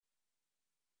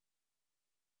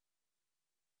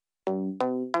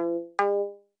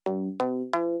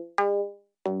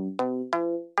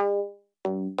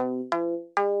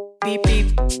Beep beep,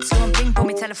 slå en pling på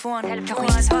min telefon. Kanske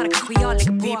ingen svarar, kanske jag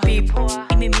lägger på. Beep beep,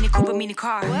 i min Mini Cooper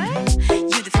minicar.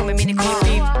 Ljudet från min minicar.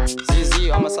 Beep beep,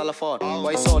 ZZ on my cellphone.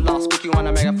 Why you so loud speaking on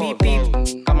a megaphone? beep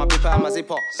beep. Got my beeper and my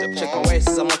zipper. Check my waist,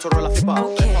 I'm Motorola flipper.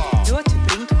 Okej, du har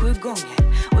typ ringt 7 gånger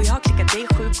och jag har klickat dig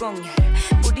 7 gånger.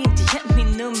 Borde inte gett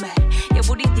min nummer. Jag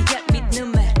borde inte gett mitt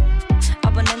nummer.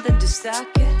 Abonnenten du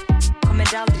söker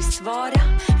kommer aldrig svara.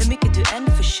 Hur mycket du än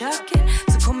försöker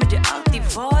så kommer du alltid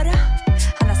vara.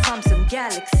 Han har Samsung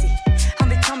Galaxy. Han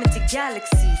vill ta mig till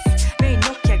Galaxies. Jag är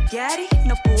Nokia Gary.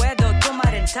 No puedo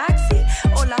tomar en taxi.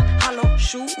 Hola, hallå,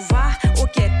 tjova.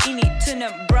 Åker in i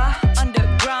tunneln, bra.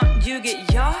 Underground ljuger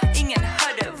jag. Ingen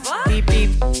hörde, va? Beep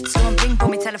beep, slå en pling på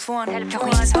min telefon. Kanske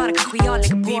ingen svarar, kanske jag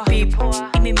lägger på. Beep beep,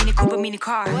 i min Mini Cooper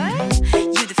minicar.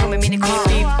 Ljudet från min minicar.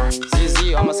 Beep ZZ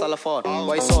on my cellphone.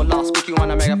 Why you so loud speaking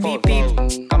on a megaphone? beep beep.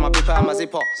 Got my beeper and my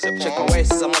zipper. Check my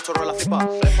waist, I'm Motorola flipper.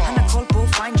 Han har koll på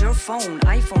find your phone.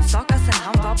 iPhone stakar sen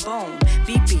han var bone.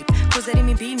 Beep beep, cruisar i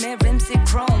min bil med rims i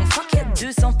chrome. Fuck it,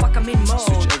 du som fuckar min mode.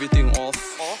 Switch everything off.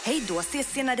 Hej då, ses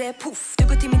senare, puff. Du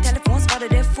går till min telefon, svarar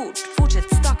det fort. Fortsätt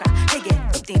staka, lägger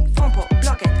upp din phone på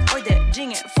blocket. Oj, det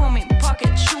ringer från min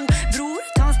pocket. Tjo, bror,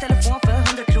 ta hans telefon för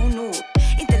 100 kronor.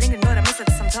 Inte längre några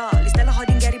missade samtal. Istället har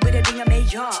din Gary börjat ringa mig,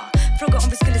 ja. Fråga om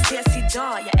vi skulle ses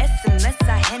idag. Jag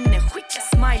smsar henne, skicka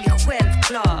smiley,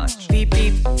 självklart. Beep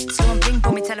beep, slå en pling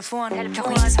på min telefon.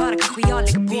 Kanske ingen svarar, kanske jag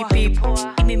lägger på. Beep beep,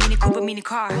 i min Mini Cooper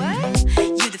minicar.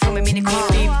 Ljudet från min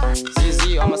minicar. Beep ZZ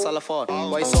on my cellphone.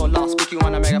 Why you so loud speaking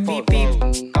on a megaphone? beep beep.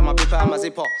 Got my beeper and my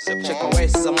zipper. Check my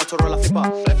waist, I'm Motorola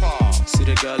flipper. See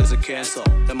the girl is a cancer.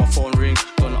 Then my phone ring,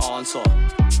 don't answer.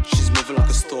 She's moving like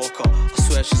a stalker. I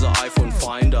swear she's an iPhone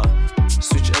finder.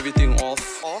 Switch everything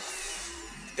off.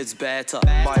 It's better.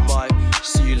 Bye bye.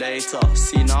 See you later.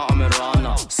 See now I'm a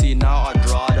runner. See now I'd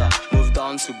rather move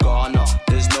down to Ghana.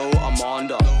 There's no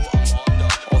Amanda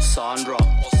or Sandra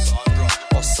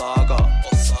or Saga.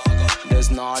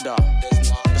 There's nada.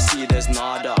 See there's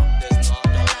nada.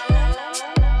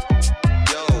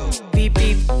 Beep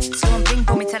beep, slå en pling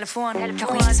på min telefon.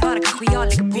 Kanske ingen svarar, kanske jag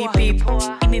lägger på. Beep beep,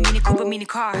 i min Mini Cooper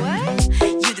minicar.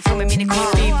 Ljudet från min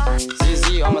minicar. Beep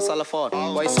ZZ on my cellphone.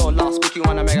 Why you so loud speaking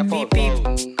on a megaphone? beep beep.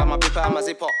 Got my beeper and my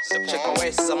zipper. Check my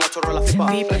waist, I'm Motorola flipper.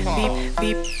 Beep beep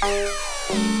beep.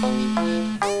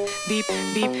 Beep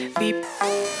beep beep.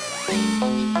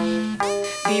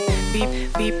 Beep beep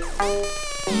beep.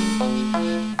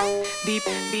 Beep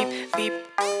beep beep.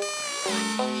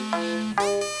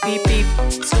 Beep beep,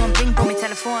 slå en pling på min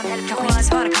telefon. Kanske ingen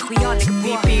svarar, kanske jag lägger på.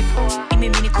 Beep beep, i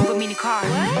min Mini Cooper minicar.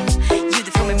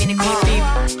 Ljudet från min minicar. Beep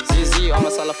ZZ on my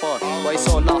cellphone. Why you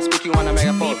so loud speaking on a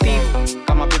megaphone? beep beep.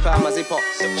 Got my beeper and my zipper.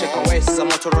 Check my waist, I'm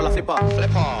Motorola flipper.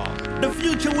 The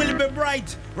future will be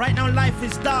bright. Right now life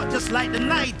is dark just like the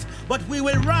night. But we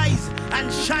will rise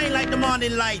and shine like the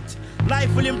morning light.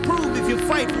 Life will improve if you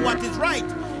fight for what is right.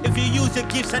 If you use your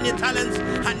gifts and your talents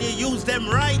and you use them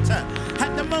right.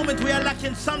 At the moment we are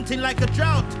lacking something like a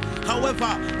drought.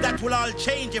 However, that will all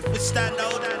change if we stand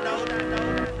out.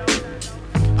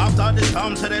 After the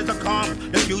storm, so there's a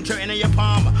calm. The future in your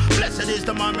palm. Blessed is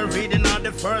the man reading on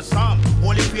the first psalm.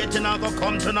 Holy faith in go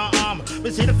come to no harm. We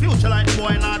see the future like the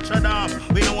boy in Notre Dame.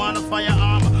 We don't want a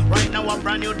firearm. Right now a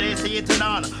brand new day, see it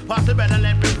on. Possible and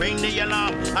let me ring the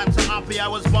alarm. I'm so happy I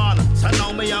was born. So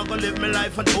now me I'm gonna live my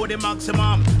life until the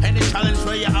maximum. Any challenge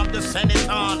where you have to send it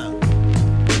on.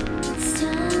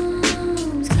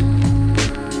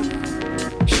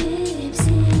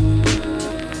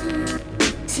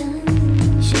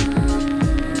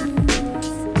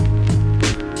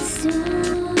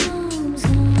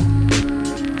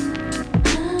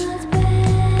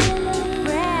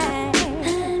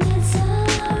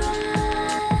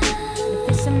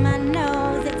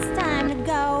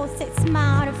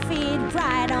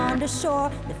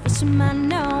 The fisherman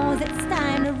knows it's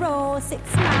time to roll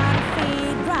 6 miles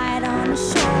feet right on the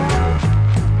shore.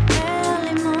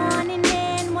 Early morning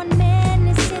and one man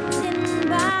is sitting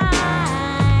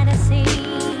by the sea.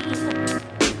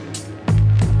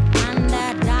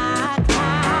 Under dark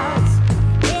clouds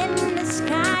in the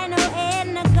sky, no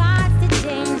end of gods to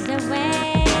change the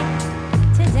way.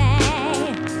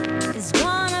 Today is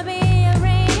gonna be a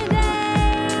rainy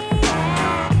day.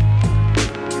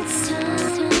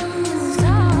 Storms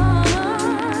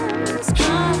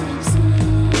come,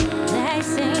 they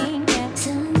sing,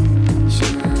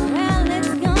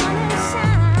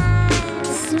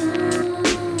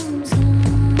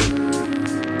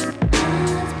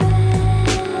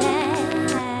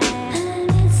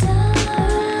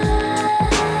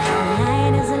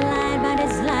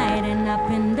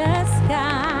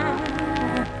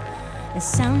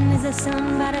 the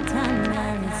sun by the time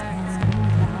night is come.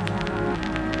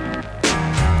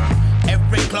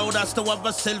 Every cloud has to have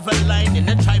a silver lining.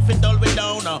 The trifle dull we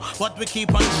down, but we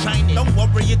keep on shining. Don't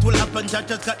worry, it will happen, just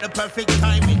got the perfect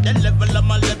timing. The level of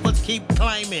my levels keep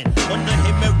climbing. Under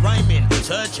him me rhyming,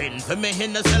 searching for me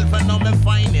in the self and now me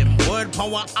find him. Word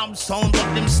power, I'm sound,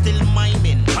 but them still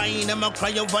miming. Crying them a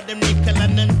cry over them nickel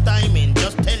and them timing.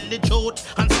 Just tell the truth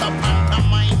and stop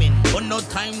pantomiming. But no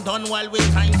time done while we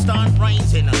time start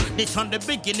rising. This on the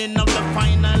beginning of the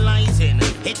finalizing.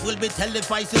 It will be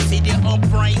televised to see the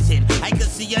uprising. I can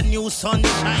see a new sun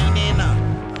shining.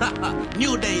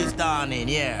 New day is dawning,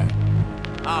 yeah.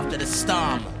 After the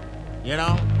storm, you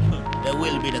know, there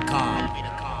will be the calm.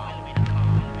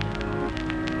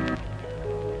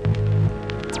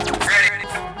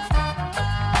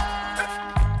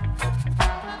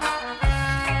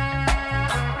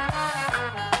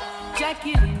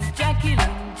 Jacqueline,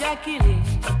 Jacqueline, Jacqueline,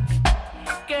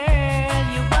 girl,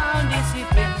 you want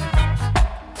discipline.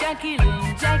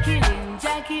 Jacqueline, Jacqueline,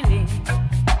 Jacqueline,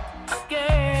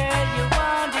 girl, you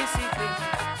want discipline.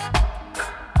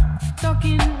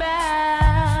 Talking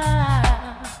back,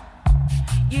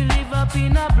 you live up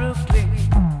in a Brooklyn,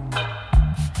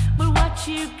 but what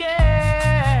you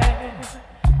get,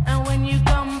 and when you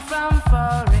come from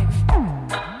foreign,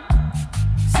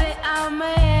 say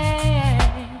amen.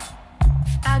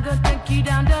 I go take you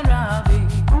down the Robbie.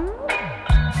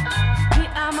 Me,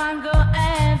 I'm go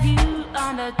have you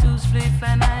on the two spliff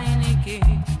and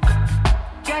Heineken.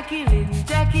 Jacqueline,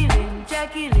 Jacqueline,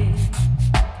 Jacqueline,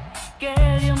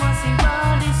 girl, you must see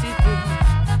all discipline.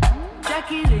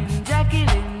 Jacqueline,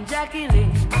 Jacqueline,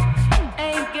 Jacqueline,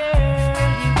 hey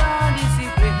girl, you want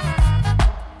discipline.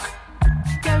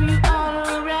 Carry you all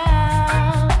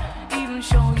around, even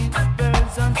show you the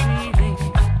birds on tree lane.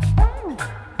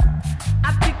 I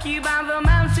pick you by the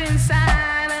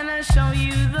mountainside and I show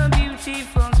you the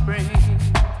beautiful spring.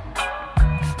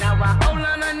 Now I hold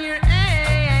on your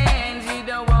hands, you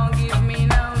don't want to give me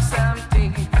no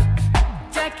something.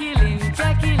 Jacqueline,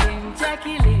 Jacqueline,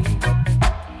 Jacqueline,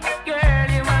 girl,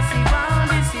 you must see one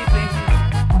discipline.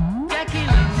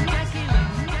 Jacqueline,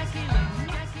 Jacqueline, Jacqueline,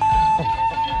 Jacqueline.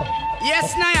 Yes,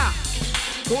 Naya.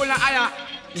 Cool na aya.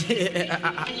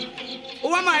 Who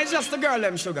am I? It's just a girl,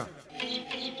 them sugar.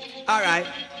 Alright,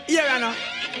 here I know.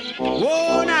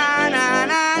 Oh, na na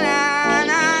na na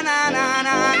na na na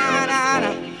na na na.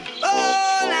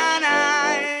 Oh, na na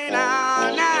na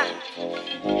na.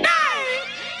 Hey!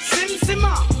 Sim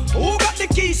Simma, who got the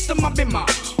keys to my bimmer?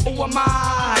 Who am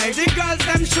I? The girls,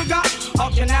 them sugar. How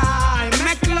can I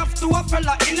make love to a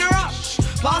fella in a rush?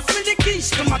 Pass me the keys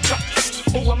to my trucks.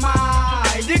 Who am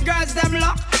I? The girls, them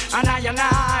lock. And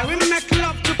I, we make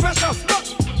love to precious.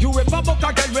 You ever buck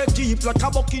a girl with deep like a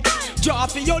bucket? Draw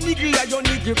for your niggle like your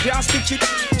niggle can't stitch it.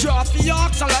 Draw for your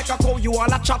oxen like a cow, you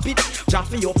wanna chop it. Draw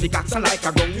for your pickaxe like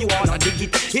a gun, you wanna dig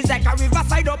it. It's like a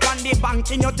riverside up on the bank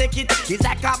and you take it. It's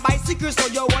like a bicycle so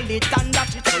you hold it and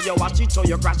dash it. So you watch it, so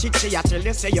you crash it, she a tell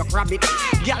you say you grab it.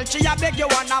 Girl, she a beg you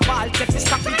wanna ball, take it,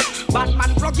 stop it.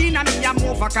 Batman plug in and me a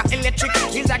move like a electric.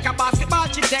 It's like a basketball,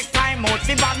 she take time out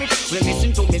fi vomit. We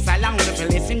listen to me silent, we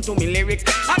listen to me lyrics.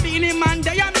 I be the man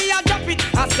there and me a drop it.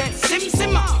 I said Sim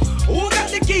Simma, who got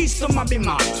the keys to my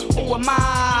bimmer? Who am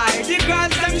I? The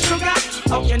girls them sugar.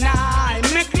 How can I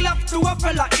make love to a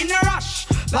fella in a rush?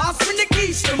 Pass me the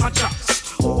keys to my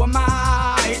trucks. Who am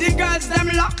I? The girls them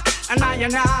lock. And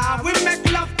I we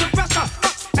make love to pressure.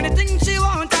 Anything she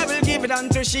want, I will give it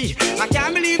unto she. I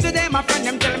can't believe today my friend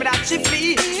them tell me that she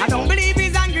flee. I don't believe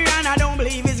he's angry and I don't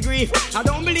believe he's grief. I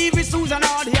don't believe it's Susan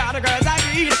or the other girls I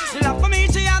read. The love for me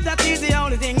she have, that is the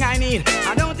only thing I need.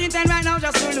 I don't intend right now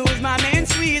just to lose my main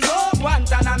squeeze. Oh,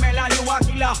 Guantanamela, you a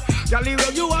killer. Galileo,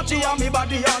 you watch you on me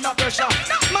body under pressure.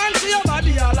 Man, see your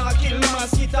body all a kill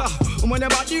mosquito. When your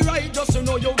body right, just to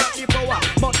know you got the power.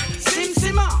 But Sim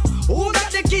Simma, who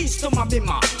got the keys to my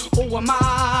bimmer? Who am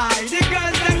I? The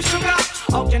girls them sugar.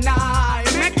 How can I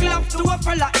make love to a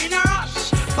fella in a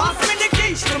rush? Pass me the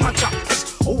keys to my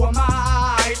trucks. Who am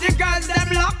I? The girls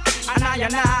them lock. And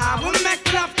I will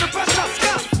make love to precious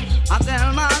girl. I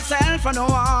tell myself I don't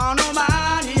want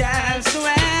nobody else to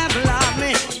ever love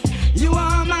me. You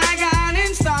are my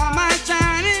guiding star, my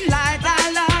shining light.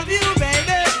 I love you,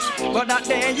 baby. But that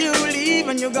day you leave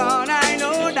and you're gone, I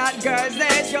know that girls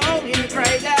they going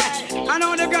crazy. I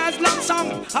know the girls love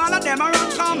some, all of them are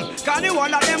on come, cause the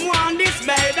one of them want this,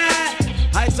 baby.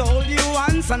 I told you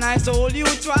once and I told you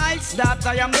twice that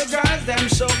I am the girls them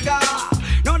sugar.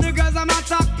 Now the the girls them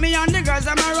attack me and the girls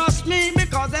them a rush me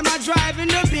because them a driving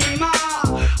the beamer.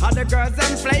 And the girls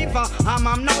them flavor,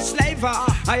 I'm no slaver.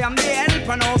 I am the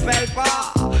helper, no helper.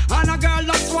 And a girl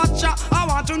just watcher, I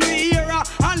want to hear her.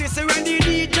 And listen when the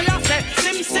DJ a say,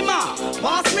 Sim Simma,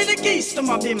 pass me the keys to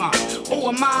my beamer.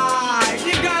 Oh my,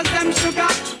 the girls them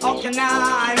sugar. How can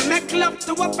I make love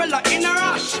to a fella in a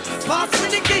rush? Pass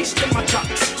me the keys to my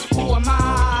trucks. Oh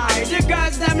my, the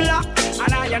girls them lock.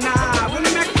 And I we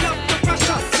make love to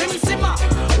precious. Sim Simma,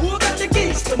 who got the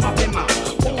keys to my beamer?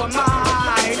 Oh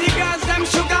my, the girls them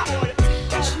sugar.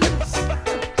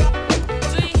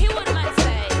 Do you hear what the man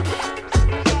say?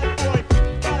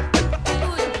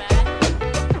 Good man.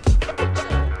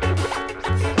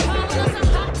 Oh, no, some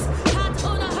hot,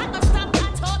 oh no, hot, no stop,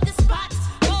 hot up the spot.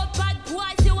 Oh, bad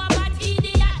boys, you a bad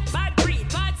idiot. Bad breed,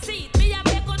 bad seed, me a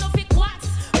make no fi quats.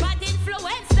 Bad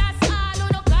influence, that's all who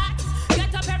no got.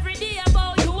 Get up every day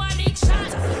about you a big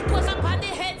shot. Put up on the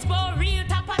heads, but real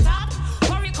top a top.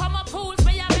 Hurry come up fools,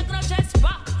 me a make no chest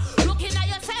back. Looking at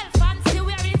yourself and see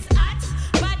where it's at.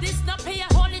 But this no pay,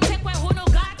 only take where who no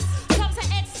got. Some say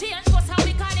exchange, what's how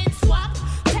we call it swap.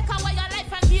 Take away your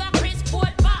life and give you a crisp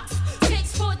board box.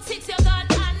 6'6" you gone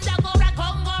under go rock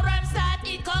Congo rum start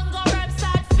eat Congo rum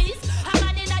start feast. A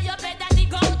man inna your bed that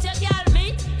dig out your girl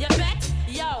meat. You bet,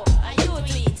 yo, and you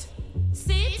do it.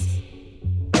 Sit.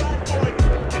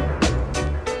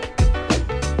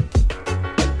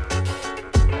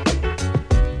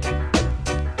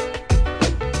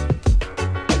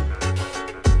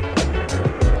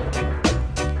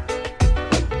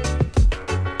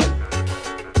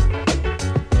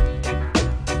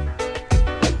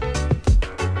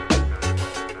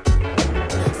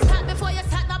 Start before you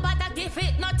start, no bother give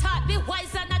it, no thought. Be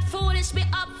wise and not foolish, be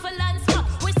up for lunch.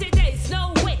 Waste the days,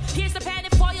 no way. Here's the penny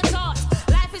for your thoughts.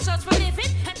 Life is just for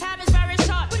living, and time is very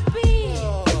short. Would it be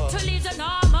to live the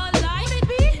normal life? Would it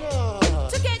be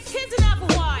to get kids and have a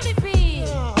wife? Would it be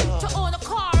to own a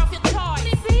car of your choice?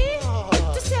 Would it be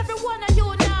to see everyone and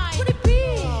unite? Would it be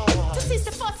to cease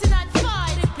the fussing and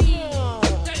fight? Would it be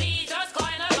to lead us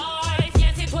kind of life?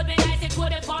 Yes, it would be nice, it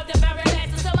would involve the very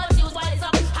best. So much use what is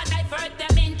up and divert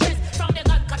them interest from the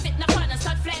gun, cause it no fun and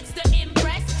start flex to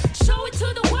impress. Show it to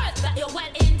the world that you're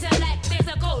well intellect. There's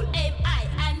a goal, aim high,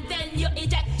 and then you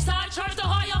eject. Start charge to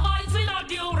higher heights without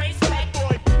due respect.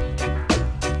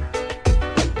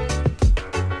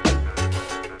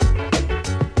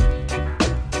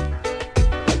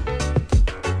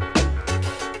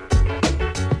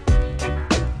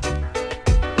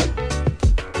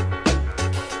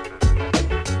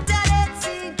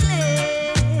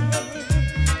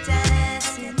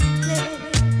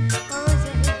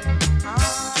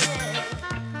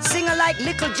 Sing her like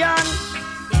Little John.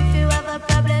 If you have a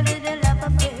problem with your love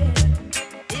affair,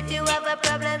 if you have a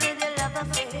problem with your love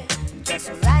affair, just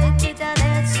write it on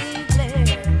that Sinclair.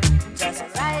 Just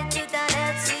write it on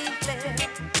that Sinclair.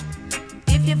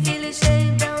 If you feel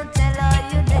ashamed, don't tell all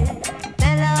your name.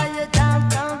 Tell all your damn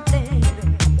complain.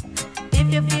 If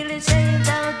you feel ashamed,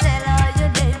 don't tell all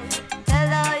your name. Tell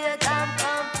all your damn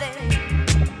complain.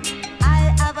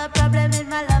 I have a problem in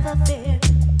my love affair.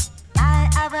 I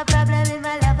have a problem in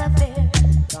my love affair.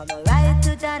 Gonna write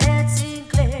to Janet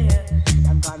Sinclair.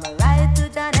 I'm gonna write to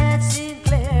Janet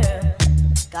Sinclair.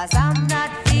 Cause I'm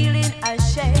not feeling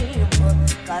ashamed.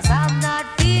 Cause I'm not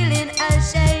feeling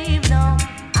ashamed. No,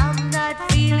 I'm not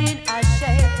feeling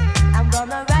ashamed. I'm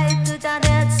gonna write to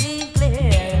Janet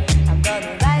Sinclair. I'm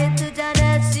gonna write to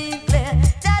Janet Sinclair.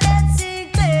 Janet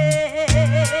Sinclair.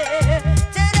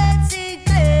 Janet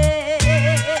Sinclair.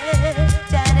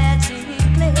 Janet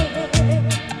Sinclair.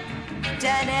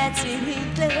 Janet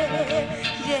Sinclair,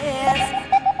 yes.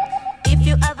 If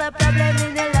you have a problem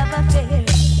in your love affair,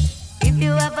 if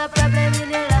you have a problem in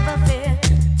your love affair,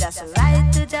 just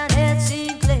write to Janet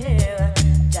Sinclair.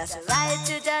 Just write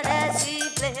to Janet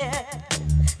Sinclair.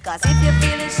 Cause if you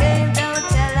feel ashamed, don't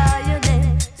tell all your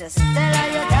name. Just tell all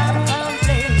your damn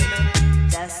complain.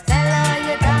 Just tell all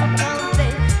your damn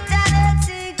complain. Janet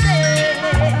Sinclair.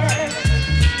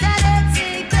 Janet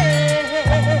Sinclair.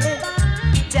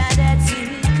 Janet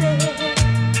Sinclair.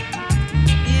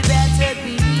 You better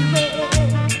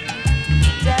beware.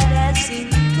 Janet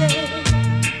Sinclair.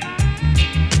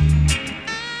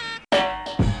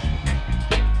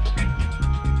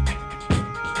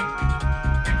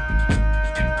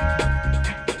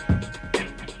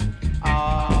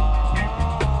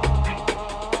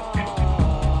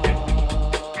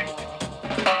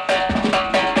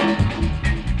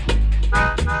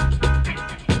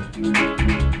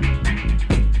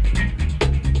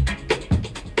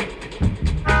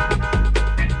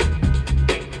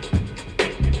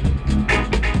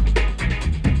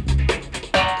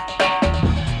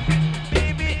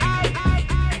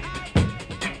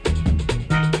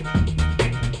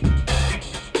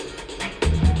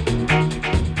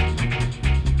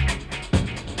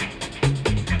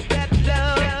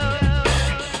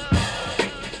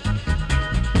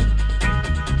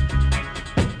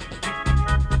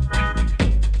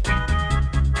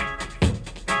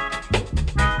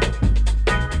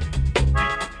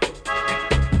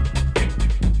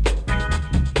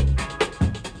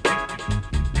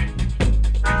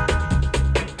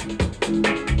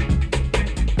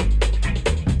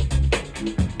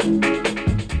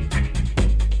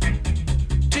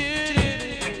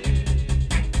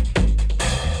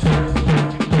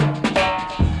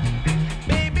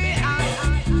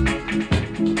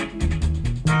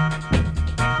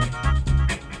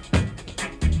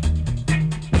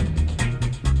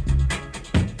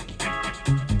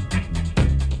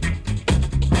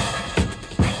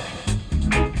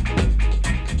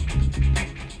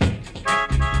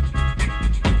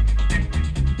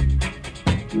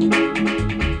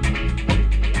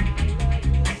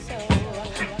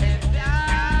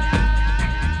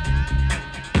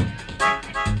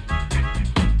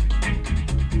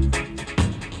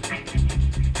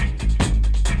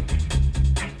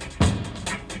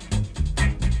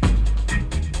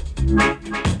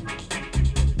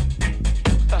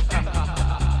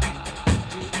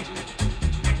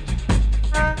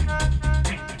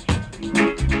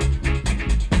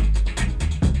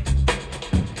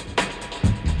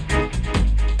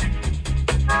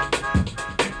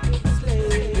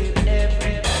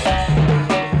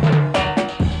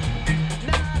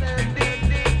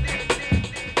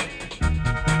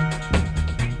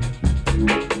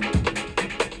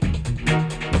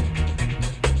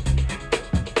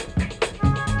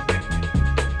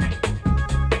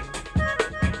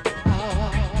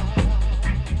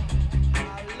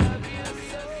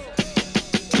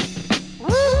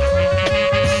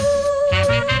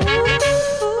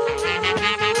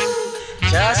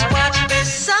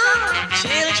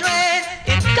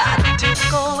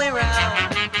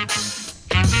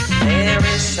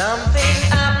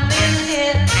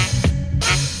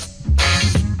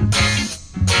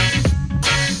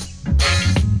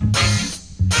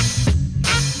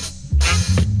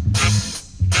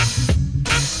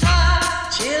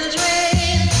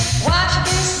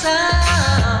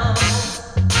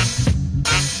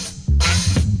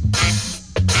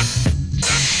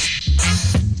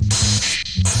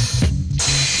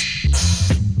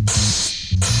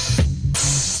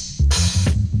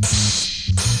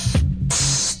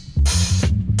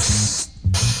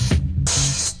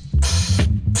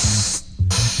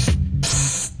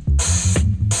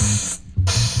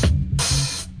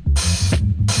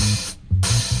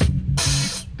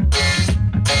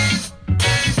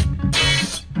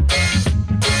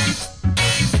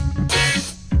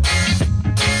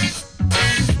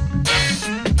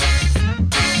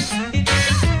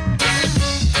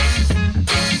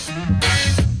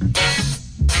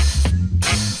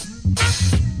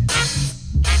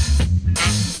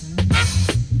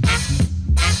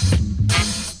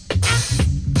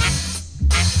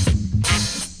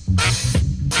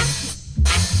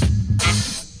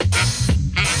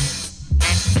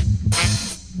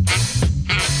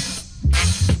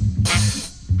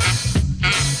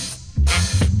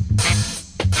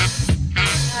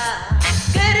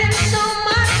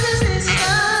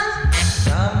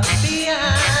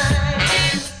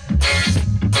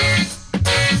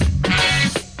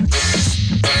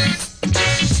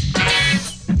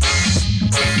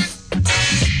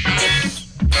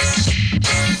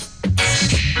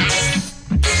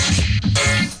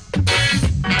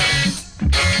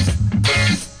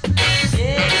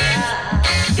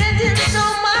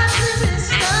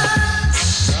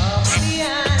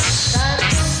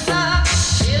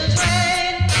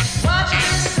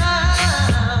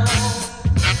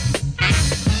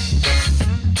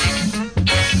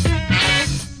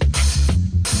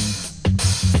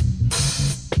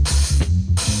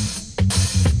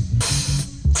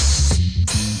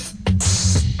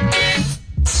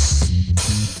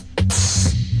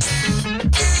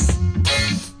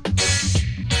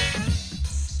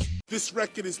 This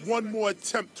record is one more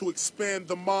attempt to expand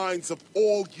the minds of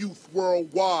all youth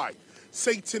worldwide.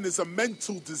 Satan is a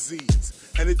mental disease,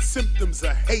 and its symptoms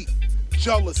are hate,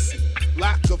 jealousy,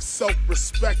 lack of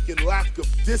self-respect, and lack of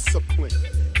discipline.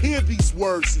 Hear these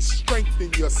words and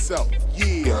strengthen yourself.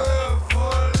 Yeah.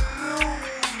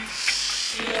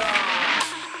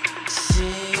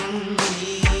 Sing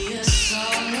me a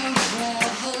song of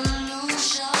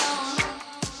revolution.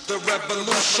 The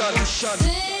revolution.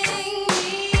 Sing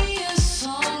me a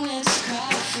song, let's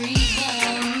cry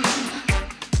freedom.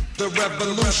 The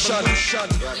revolution.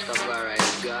 Rastafari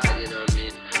is God, you know what I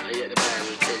mean? And yet the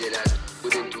Bible tell you that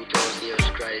within 2,000 years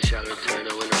Christ shall return,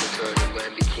 and when he returns, he's going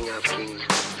to be King of Kings,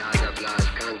 Lord of Lords,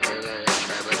 conquering the land of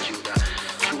tribe of Judah,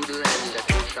 through the land of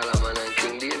King Solomon and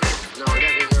King David. Now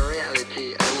that is a reality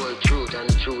and the whole truth, and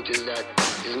the truth is that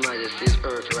His Majesty is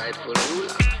earth's rightful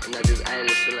ruler, and that is Haile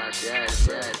Selassie, Haile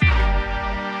Selassie.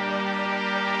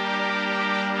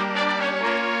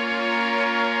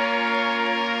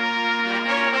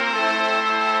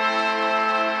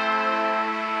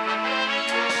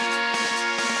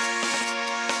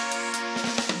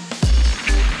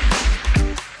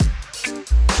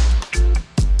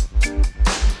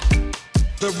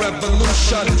 The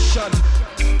revolution.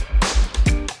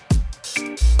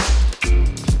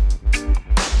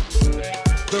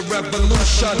 The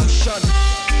revolution.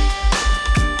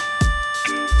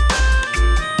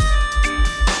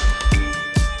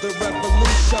 The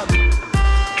revolution.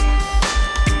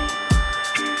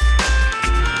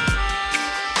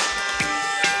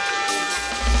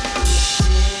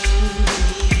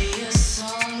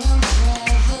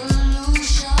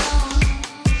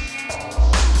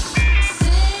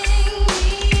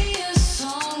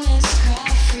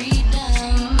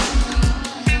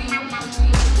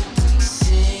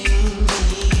 Sing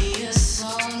me a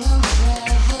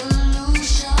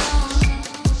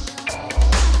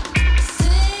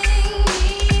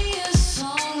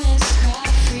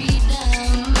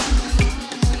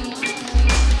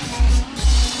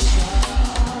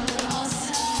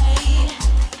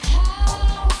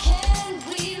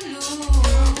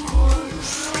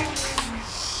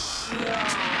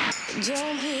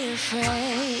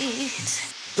afraid.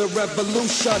 The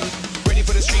revolution. Ready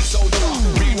for the street soldier,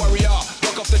 real warrior.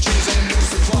 Rock off the chains and the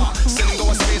Lucifer. Sending go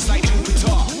a space like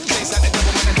Jupiter. Chase like the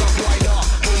devil when the dog rider.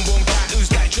 Boom boom cat, who's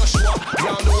that Joshua?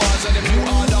 Round the walls and the new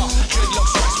order.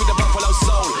 Dreadlocks wax with the buffalo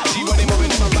soul. She running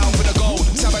moving him around for the gold.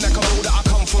 Tabernacle road that I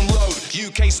come from road.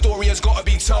 UK story has gotta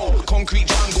be told. Concrete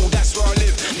jungle, that's where I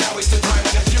live. Now it's the time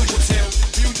of the fugitive.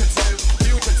 Fugitive,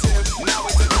 fugitive. Now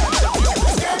it's the time of the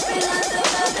fugitive. Stepping out the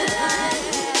Babylon.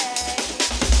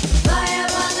 Fire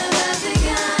on the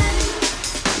Vatican.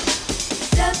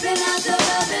 Stepping out the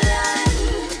Babylon.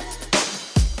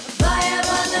 Fire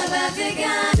on the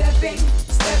Vatican.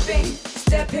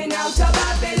 Stepping out of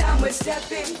Babylon. We're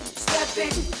stepping.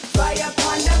 Fire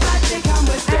upon the Vatican.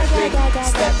 We're stepping out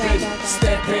of Babylon.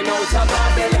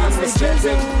 We're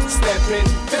stepping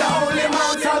to the holy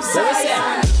mount of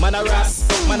Zion. Man a ras,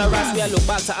 we a look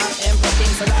back to our emperor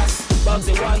King Selassie.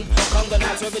 Bugsy one, Congo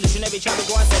Nights revolutionary try to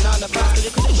go and send on the fast. Cause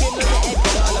you couldn't dream of the head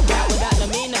all about without no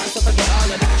mean nothing. So forget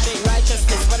all of that shit.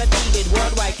 Righteousness for the needed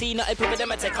worldwide. Clean up people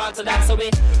them and take on to that. So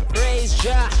we praise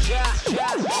Jah.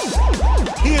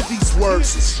 Hear these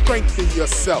words to strengthen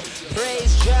yourself.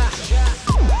 Praise Jah.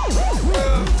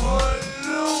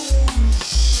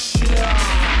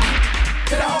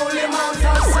 To the holy mount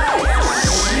of Zion.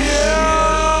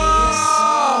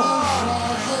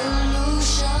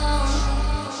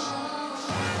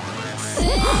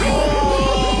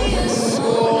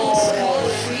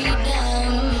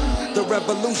 The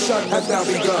revolution has now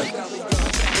begun.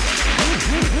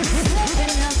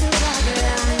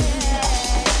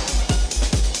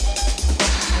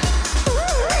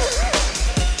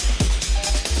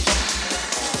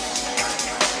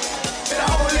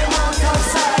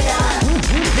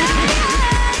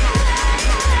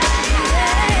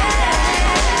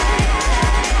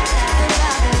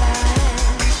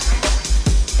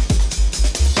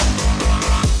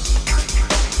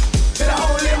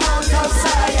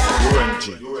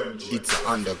 It's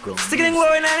underground. Sticking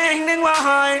war and hanging war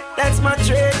high. That's my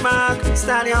trademark.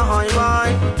 Stand your high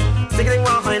boy. Sticking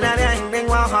war and hanging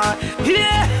war high.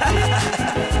 Yeah.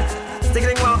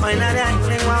 Sticking war and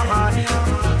hanging war high.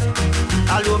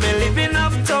 Although me living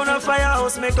uptown a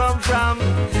firehouse me come from.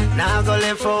 Now go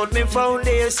left out me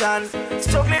foundation.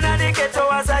 Struggling at the ghetto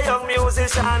as a young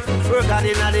musician. Work hard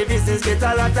in the business, get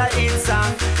a lot of hit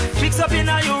song. Fix up in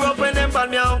a Europe when them ban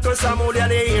me Uncle Samuel at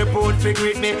the airport fi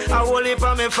greet me. I hold it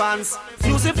for me fans.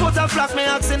 Music put a flag me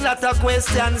asking lot of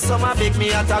questions. Some a beg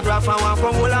me autograph and one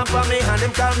come hold on for me. And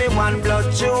them call me One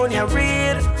Blood Junior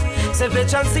Reed. Say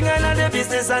veteran singer in the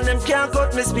business and them can't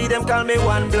cut me speed. Them call me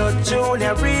One Blood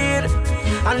Junior Reed.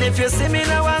 And if you see me in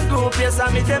a one group, yes, I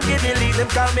meet them give the lead. Them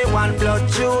call me One Blood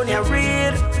Junior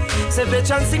Reed. Say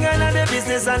veteran singer in the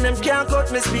business and them can't cut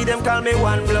me speed. Them call me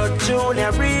One Blood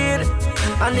Junior Reed.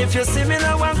 And if you see me in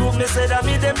a one group, me say that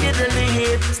me them get the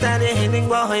lead. Standing in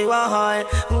why,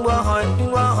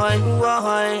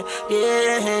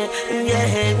 yeah.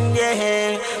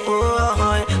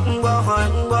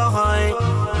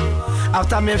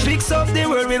 After me fix up the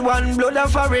world with one blood and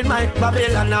foreign mind,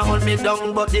 Babylon a hold me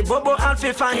down, but the bubble and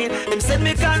fi fine. Them said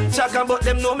me can't check, but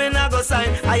them know me not go sign.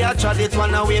 I a tried it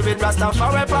one away with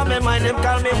Rastafari from me mind. Them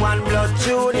call me One Blood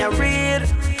Junior Reed.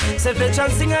 Say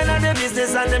veteran singer in the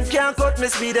business and them can't cut me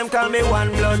speed. Them call me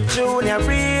One Blood Junior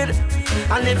Reed.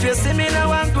 And if you see me in a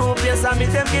one group, yes, I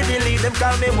meet them give the lead. Them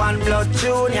call me One Blood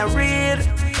Junior Reed.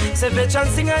 Say veteran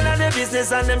singer in the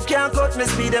business and them can't cut me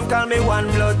speed. Them call me One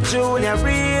Blood Junior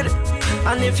Reed.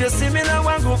 And if you see me in a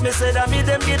one group, me say that me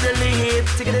them get the lead.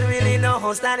 Take it really no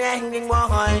host, now they're hanging one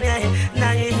high.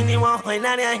 Now you're hanging one high,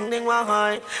 now they're hanging one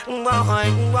high.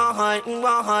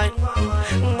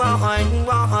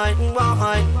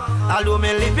 Although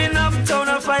me living uptown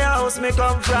a firehouse me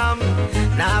come from.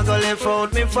 Now go left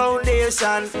out me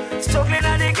foundation. Struggling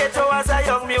at the ghetto as a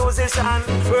young musician.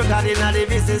 Work hard in the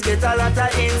business, get a lot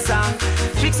of hit song.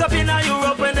 Fix up in a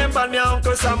Europe when them ban me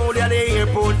Uncle Samuel at the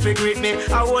airport fi greet me.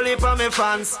 I hold it for me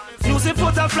fans. Music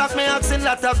put a flag me asking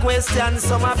lot of questions.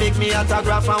 Some a beg me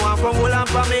autograph and one come hold on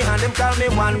for me. And them call me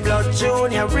One Blood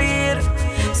Junior Reed.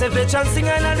 Say veteran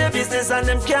singer in the business and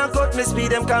them can't cut me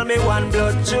speed. Them call me One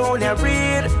Blood Junior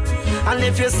Reed. And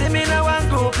if you see me in a one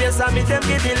group, yes, I meet them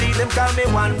give the lead. Them call me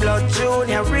One Blood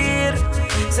Junior Reed.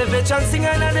 Say veteran singer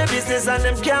in the business and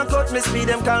them can't cut me speed.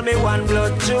 Them call me One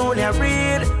Blood Junior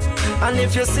Reed. And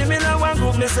if you see me in a one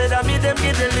group, me say that me them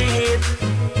give the lead.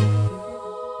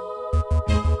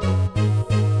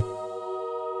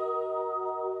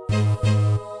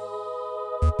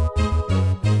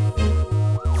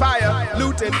 Fire,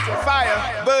 looting,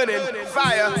 fire, burning,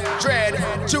 fire, dread,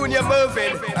 junior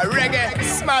moving, a reggae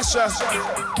smasher.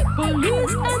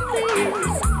 Police and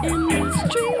thieves in the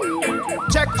street.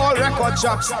 Check all record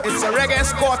shops, it's a reggae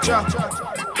scorcher.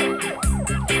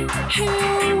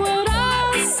 Hear what I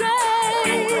say.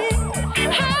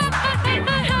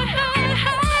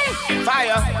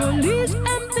 Fire. Police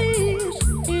and thieves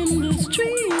in the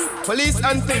street. Police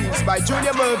and Thieves by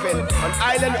Junior Mervin on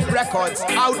Island Records,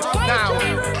 out now.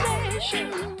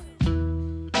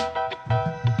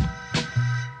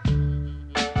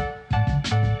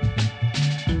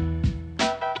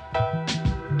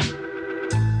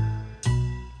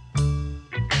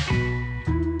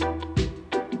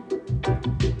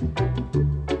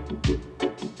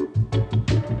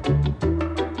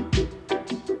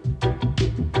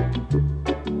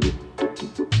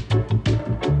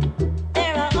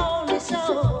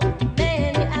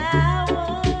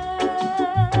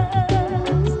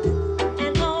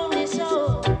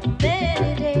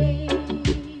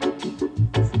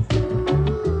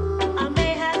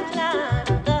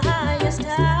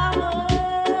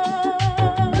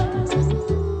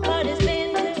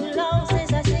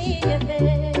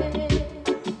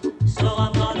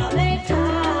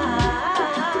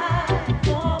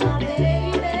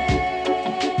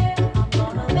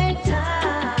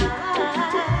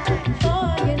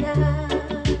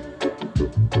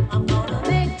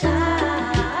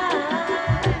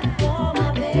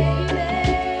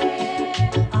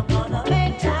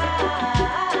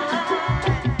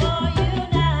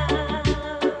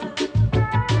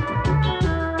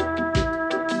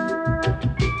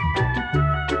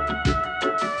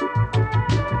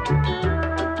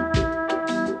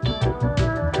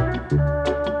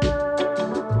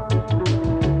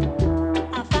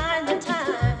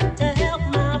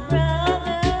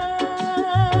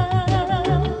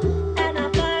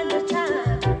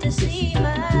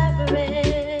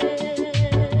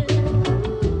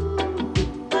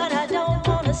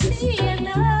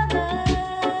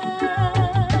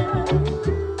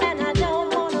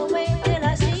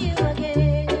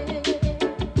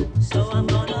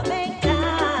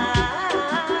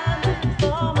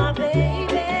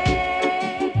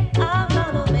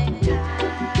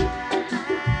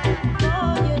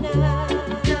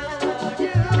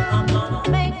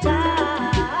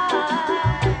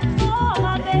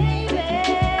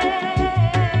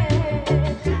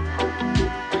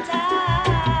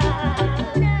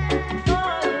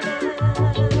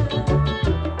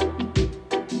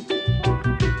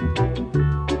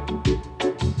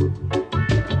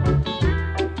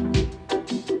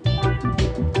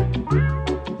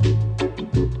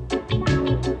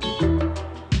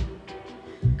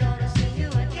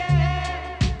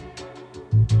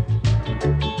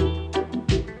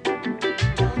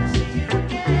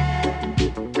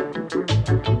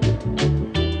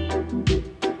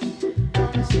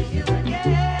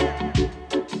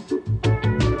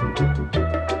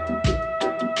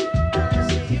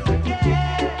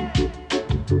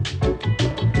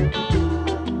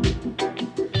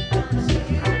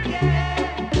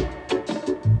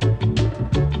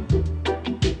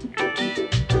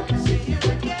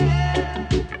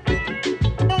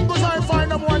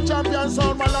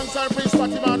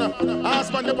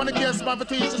 Man for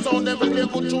teach the sound, them play a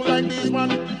good tune like this, man.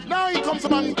 Now he comes a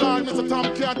man called Mr.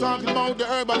 Tom Care talking about the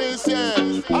herbalist,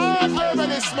 yeah. All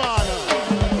herbalist, man.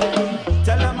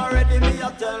 Tell them already, me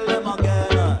I tell them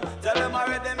again. Tell them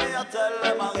already, me I tell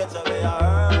them again. So we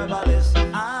are herbalist,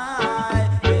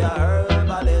 aye, we are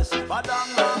herbalist.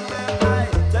 Badang bang, aye.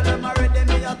 Tell them already,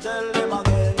 me I tell them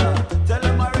again. Tell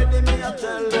them already, me I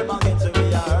tell them again. So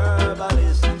we are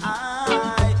herbalist,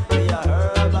 aye, we are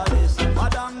herbalist.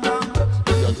 Badang bang.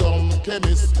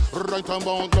 Chemist, right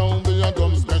about down, be a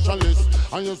dumb specialist.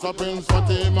 And you say Prince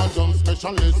Fatty, him a dumb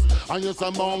specialist. And you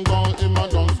say Bongo, him a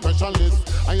dumb specialist.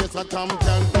 And you say Tom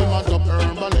Kent, him a dumb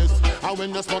herbalist. And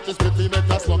when you smoke this pretty,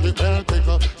 better smoke it well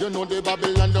quicker. You know the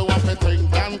Babylon, the one for take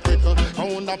damn quicker.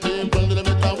 And the people, they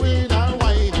make a weed and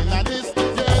wine in this.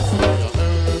 Yes,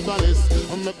 herbalist.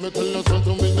 And make me tell you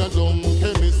something with a dumb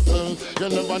chemist. You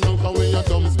never know how we a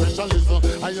dumb specialist.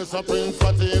 And you say Prince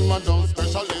Fatty, him a dumb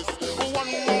specialist. One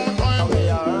more time. We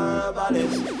are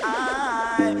herbalists,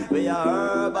 aye, we are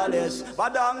herbalists.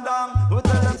 Badang dang, who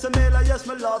tell them Samela, yes,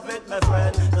 me love it, my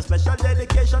friend. The special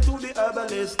dedication to the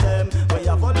herbalist, them. We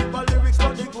have all the lyrics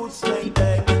for the good slang,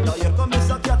 them. Now you come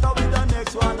Mr. Kata with the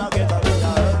next one again. We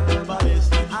are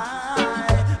herbalists,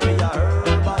 aye, we are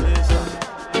herbalists.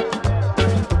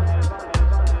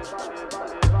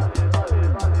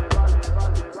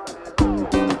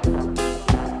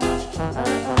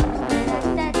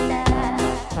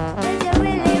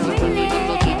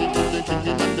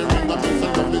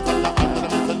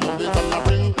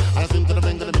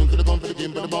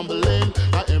 Bumbling,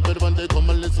 everyone they come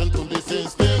and listen to the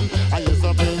system. I use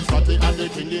a Prince Fatty and the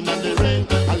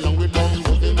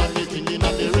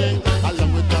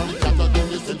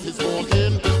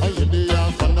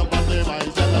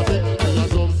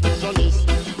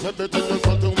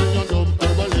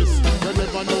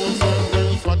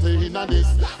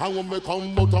And when we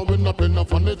come out and we not pin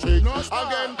up on the cheek.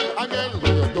 Again, we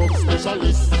a dub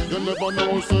specialist. You never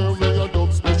know, sir, we a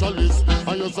dub specialist.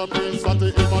 And you're a prince that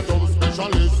is a dub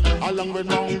specialist. Along with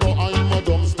Mongo, I'm a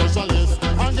dub specialist.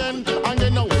 Again, we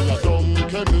a dumb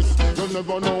chemist. You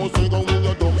never know, sir, we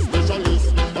a dub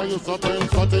specialist. And you're a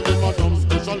prince that is a dub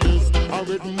specialist. And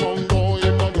with Mongo,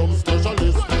 I'm a dub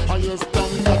specialist. And you're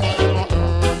stung that I'm a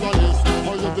herbalist.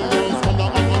 Or you're the youngest one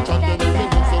that I'm a chat them in the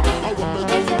mix. I want me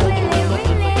to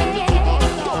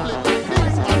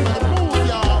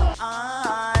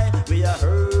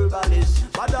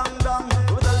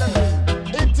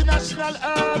international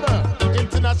herb,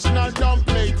 international dump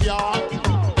plate, y'all.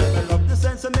 I love the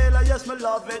sense of mailer, yes, me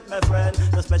love it, my friend.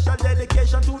 The special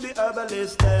dedication to the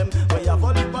herbalist, them. We have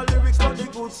all the lyrics for the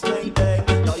good slang thing.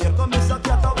 Now you come Mr.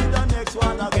 Cat with the next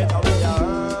one again. We are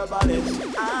herbalists,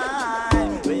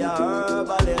 we are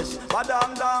herbalists.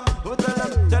 Badang dang, who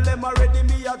tell them already,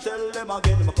 me I tell them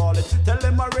again, me call it. Tell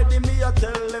them already, me I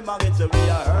tell them again. So we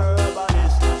are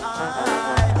herbalists, we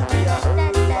are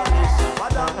herbalists.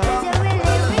 Badang dang.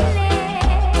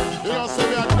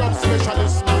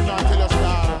 Specialist, man, not tell us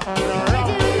now.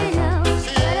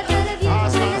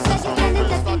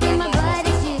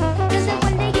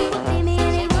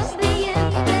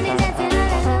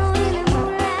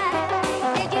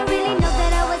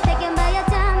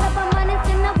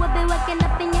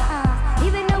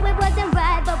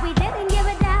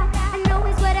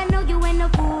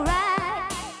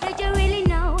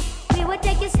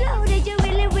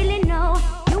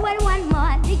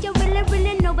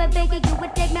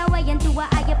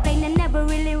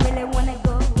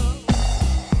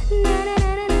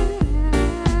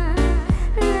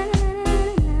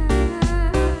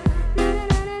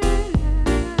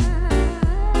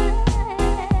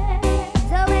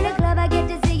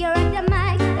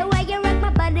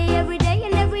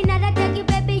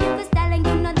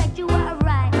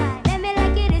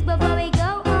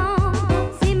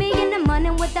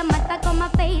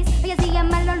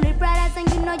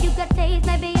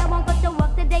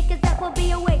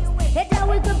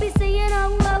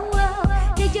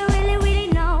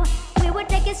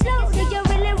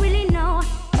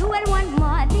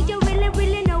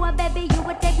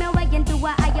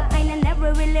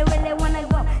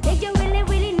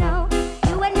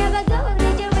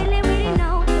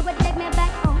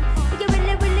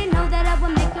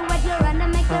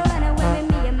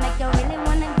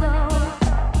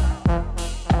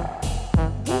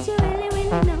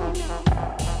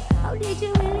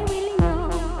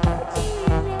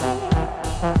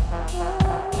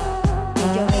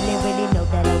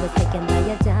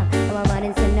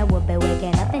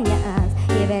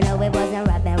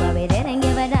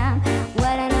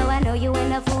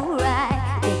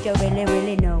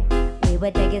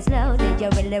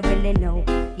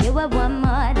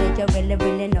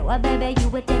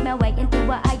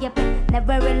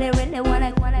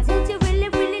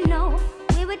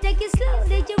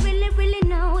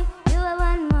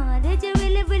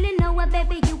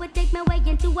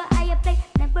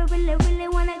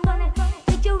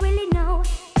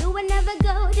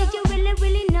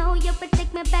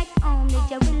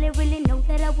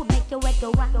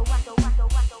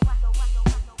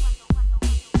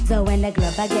 So in the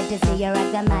club I get to see you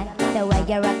rock the mic. The way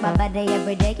you rock my body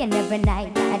every day and every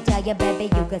night. I tell you baby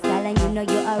you can style and you know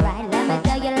you're alright. Let me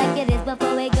tell you like it is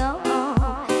before we go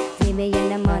on. See me in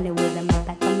the morning with a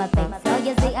back on my face. So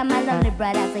you see I'm a lonely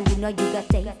bright ass and you know you got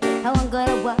taste. I won't go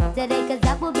to work today cause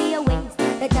that will be a waste.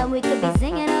 The time we could be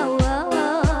singing oh oh oh.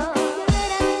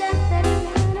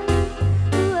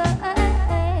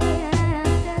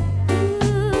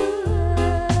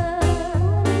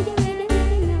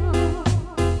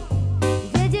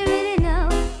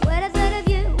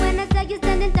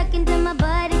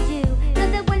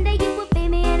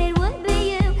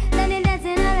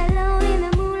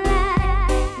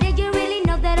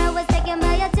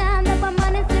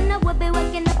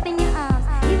 Waking up in your arms,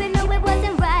 even though it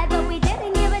wasn't right, but we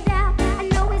didn't give a damn. I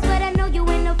know it's what I know you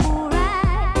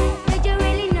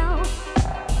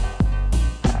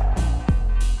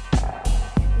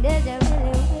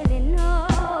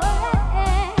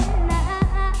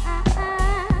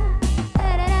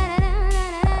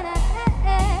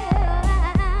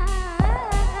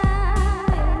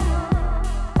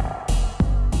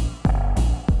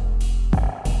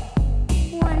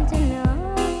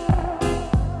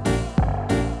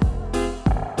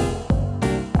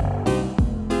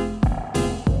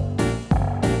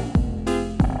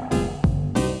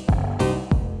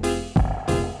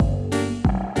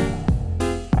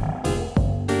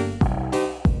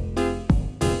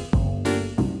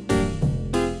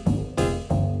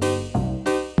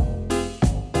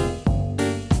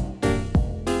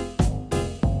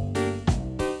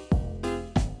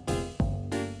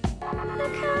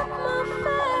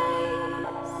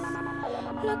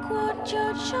Look what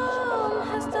your charm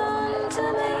has done to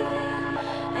me.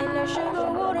 Ain't no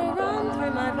sugar water run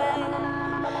through my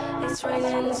veins. It's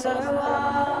raining so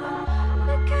hard.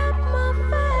 Look at my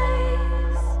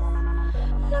face.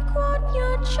 Look what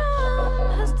your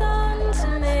charm has done to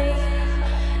me.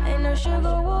 Ain't no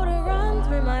sugar water run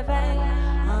through my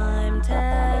veins. I'm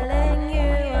telling you,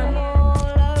 I'm all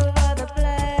over the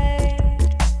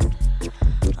place.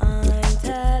 I'm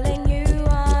telling you,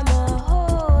 I'm a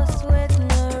horse with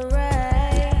no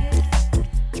race.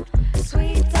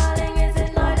 Sweet darling, is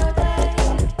it night or day?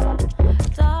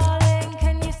 Darling,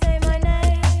 can you say my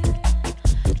name?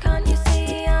 Can't you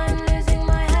see I'm losing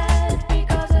my head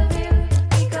because of you,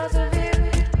 because of you?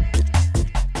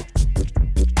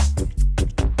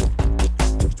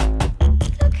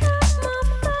 Look at my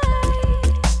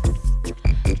face.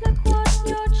 Look what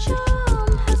your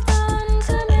charm has done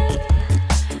to me.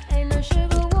 Ain't no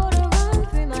sugar water run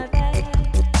through my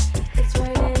veins. It's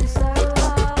raining so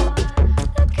hard.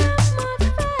 Look at my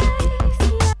face,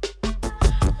 yeah.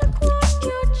 Look what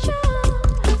your charm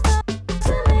has done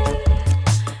to me.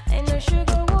 Ain't no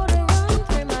sugar water run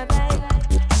through my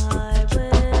veins. I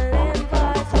will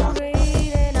invite you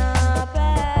reading our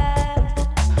bed.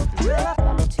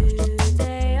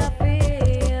 Today I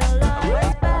feel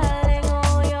like spelling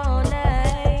all your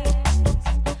names.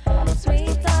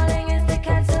 Sweet darling, is the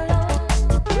catalog.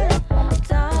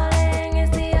 Darling, is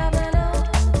the oven on.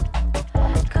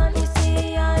 Can't you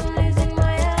see I'm losing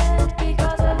my head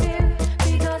because of you,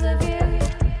 because of you?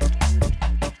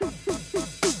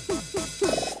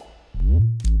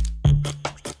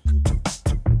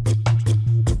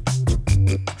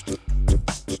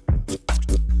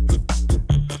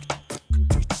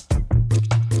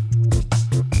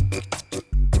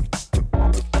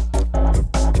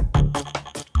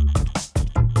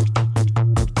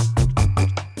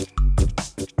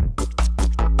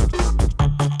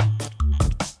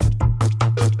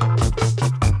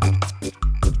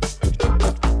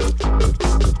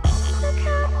 Look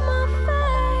at my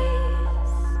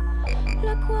face.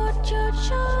 Look what your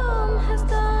charm has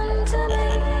done to me.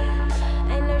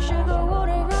 Ain't no sugar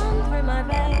water run through my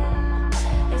veins.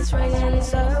 It's raining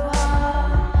so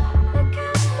hard. Look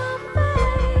at my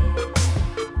face.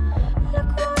 Look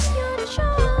what your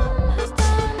charm has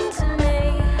done to me.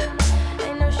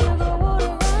 Ain't no sugar water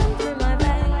run through my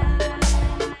veins.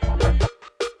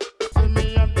 See me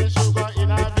have the sugar in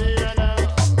her vein.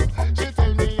 She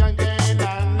tell me again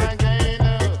and again.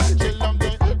 She love the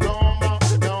rumba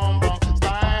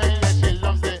style. Yeah, she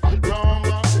loves the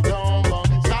rumba style.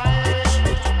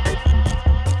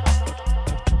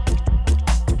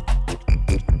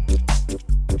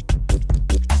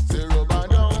 Say rubber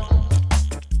down.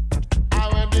 I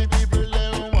want the people they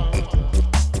want.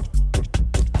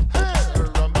 Hey,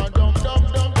 rubber dum dum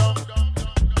dum dum.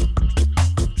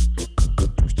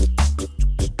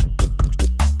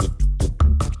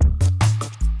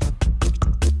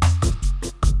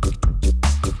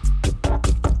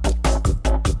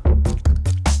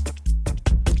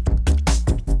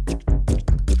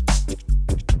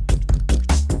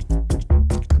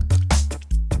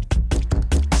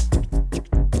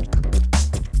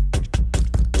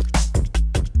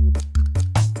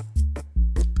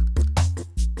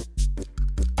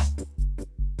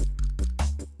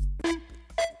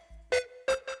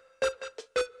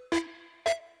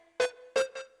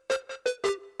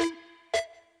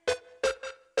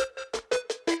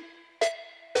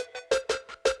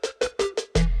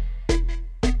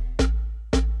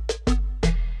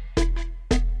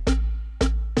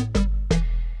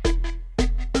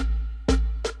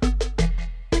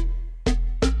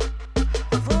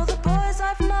 Of all the boys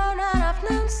I've known, and I've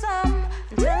known some,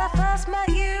 until I first met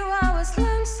you, I was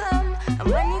lonesome.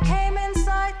 And when you came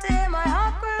inside, dear, my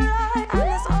heart grew light, and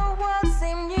this old world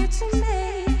seemed new to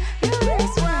me. You really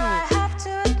swear I have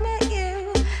to admit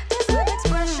you deserve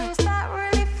expressions that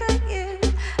really fit you.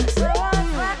 And so I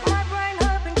racked my brain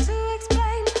hoping to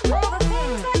explain all the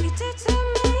things that you did to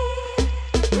me.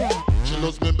 She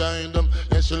loves me bind them,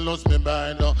 yeah she loves me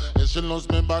bind her. Yeah she loves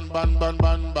me bind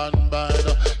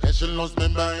her. Yeah she loves me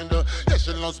bind her. Yeah she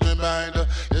loves me bind her.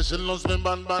 Yeah she loves me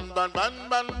bind.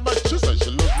 She says she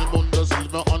loves me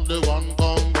Bundesliga on the one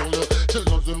Congo. She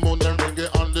loves me moon and reggae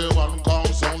on the one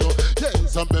console.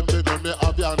 Yes, and baby girl me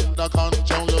have you under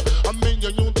control. I mean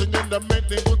you new thing in the make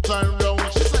the good time round.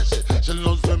 She says she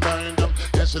loves me bind her.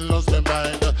 Yeah she loves me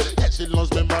bind her. Yeah she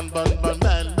loves me bind.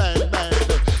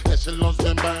 Yeah she loves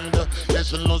me bind her. Yeah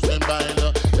she loves me bind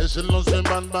her. Yeah she loves me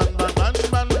bind.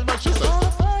 She says All the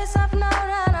boys I've known,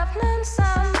 and I've known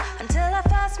some, until I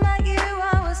first met you,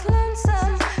 I was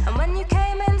lonesome. And when you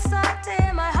came inside,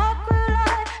 dear, my heart grew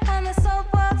light, and this old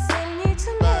world seemed new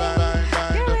to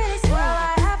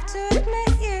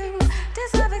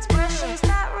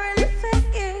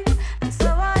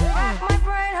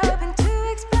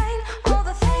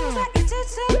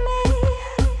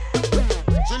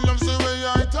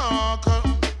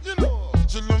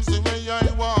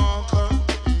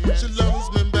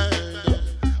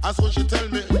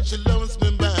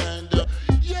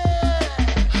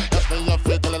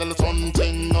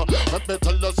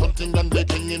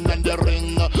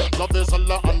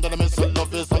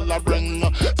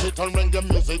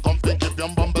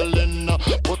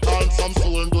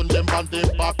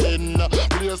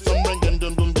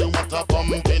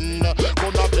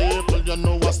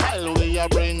a style we a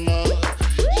bring. Yeah.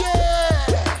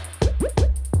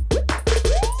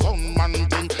 Sound man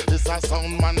thing, it's a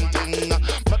sound man thing.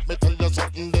 Let me tell you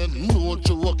something then, no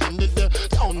joke in the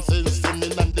sound system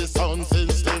and the sound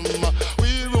system.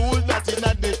 We rule that in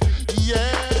a day,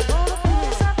 yeah.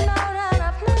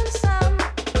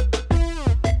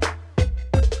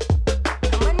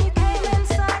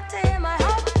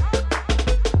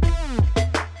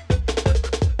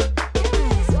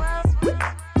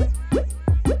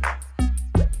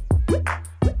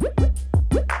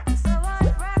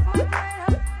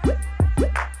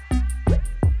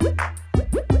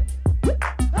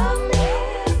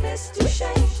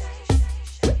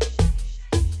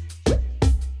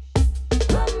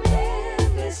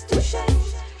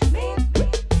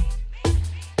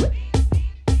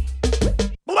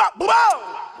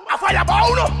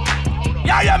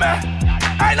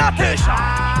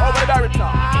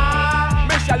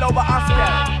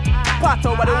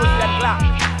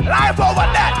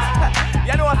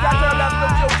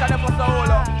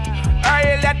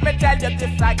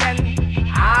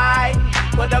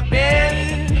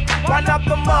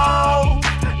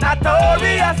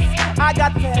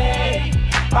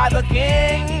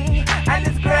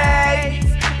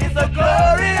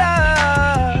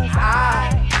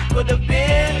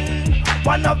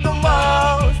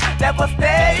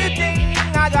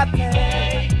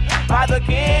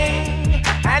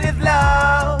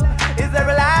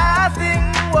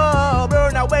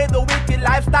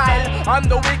 And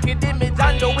the wicked image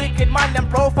and the wicked man and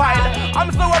profile.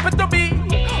 I'm so happy to be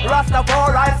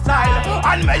Rastafari style.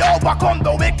 And may overcome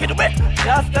the wicked with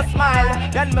just a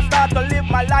smile. Then me start to live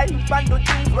my life and do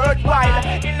things worthwhile.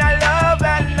 In a love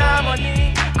and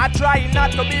harmony, I try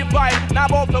not to be vile. Now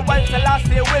both the ones the last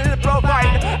day will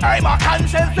provide. Hey, my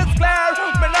conscience is clear.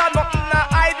 Me not nothing to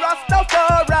hide.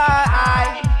 Rastafari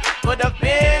could have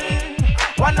been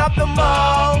one of the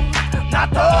most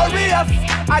notorious.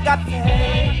 I got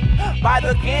saved by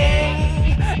the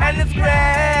King, and His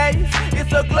grace is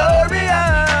so glorious.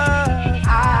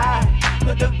 I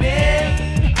could have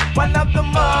been one of the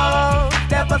most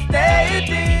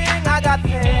devastating. I got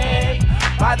saved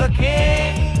by the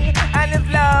King, and His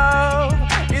love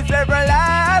is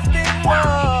everlasting.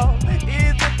 Whoa,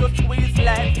 easy to squeeze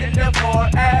length in the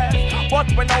forehead, but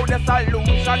we know the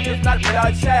solution is not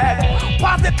bloodshed.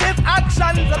 Positive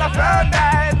actions and a firm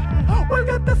bed. We'll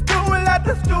get this stool, let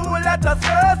us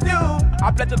first you.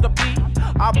 I pledge to be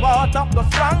a part of the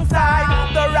strong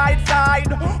side, the right side,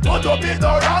 could you be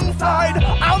the wrong side?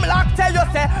 I'm like tell you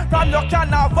say, from you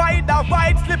can avoid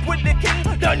slip with the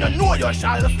King, then you know you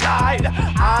shall slide.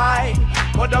 I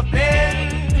could have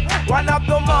been one of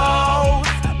the most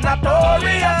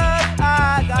notorious.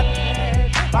 I got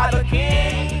paid by the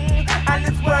King, and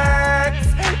His works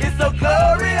is so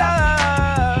glorious.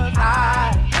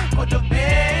 I could have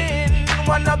been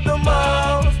one of the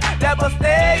most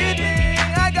devastating.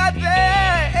 I got there.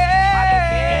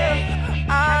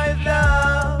 I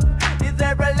love is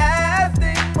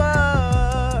everlasting,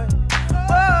 boy.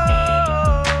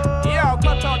 Oh, yeah,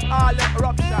 cut out all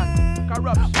corruption.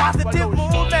 Positive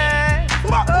movement.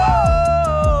 Oh,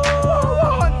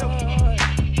 wonderful.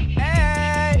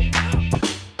 Hey.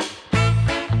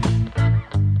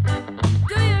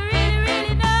 Do you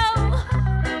really know?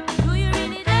 Do you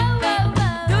really know?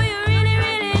 Do you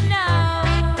really know?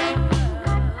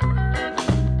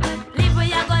 Live where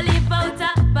you go live out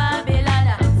of Babylon.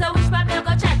 So which part you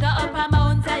go check up a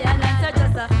Mount Zion? So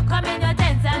just come in your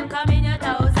tents and come in your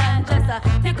thousand. Just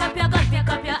pick up your gun, pick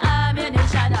up your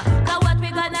ammunition. Cause what we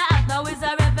gonna have now is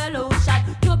a revolution.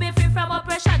 To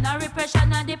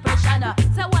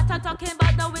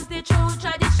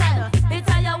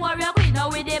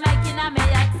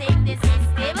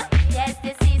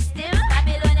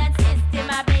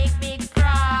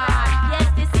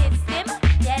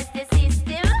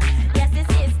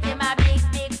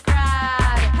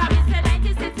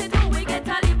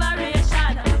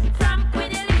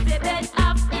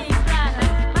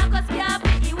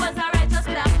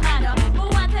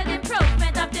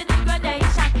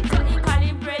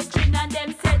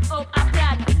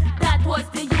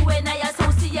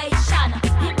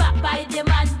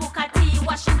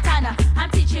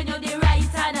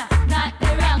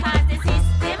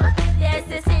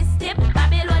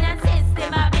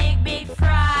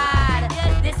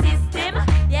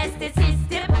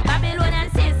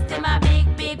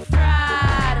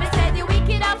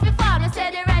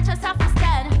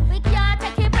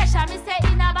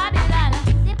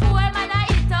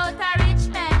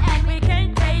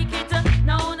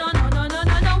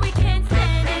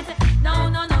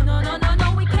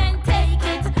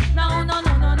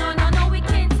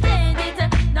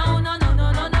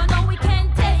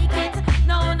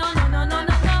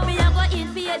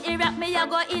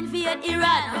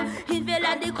Iran.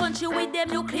 Invade the country with them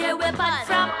nuclear weapons.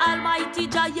 From Almighty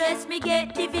Jah, yes, me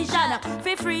get division.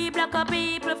 Free black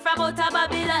people from out of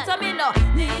Babylon. So me no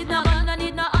need no gun, no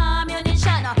need no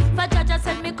ammunition. For Jah Jah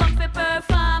send me come fi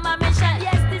perform a mission.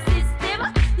 Yes, the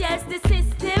system, yes, the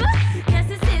system, yes,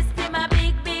 the system a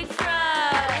big, big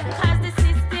fraud. Cause the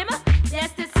system,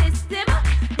 yes, the system,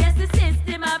 yes, the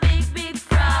system a big, big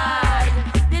fraud.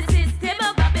 The system,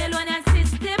 a Babylonian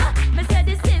system. Me say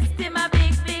the system a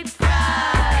big, big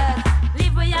fraud.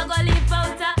 Live where you go live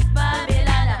out of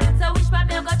Babylon. So which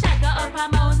part you go check up a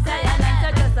Mount Zion? So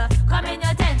just come in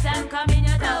your tents and come in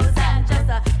your thousand. Just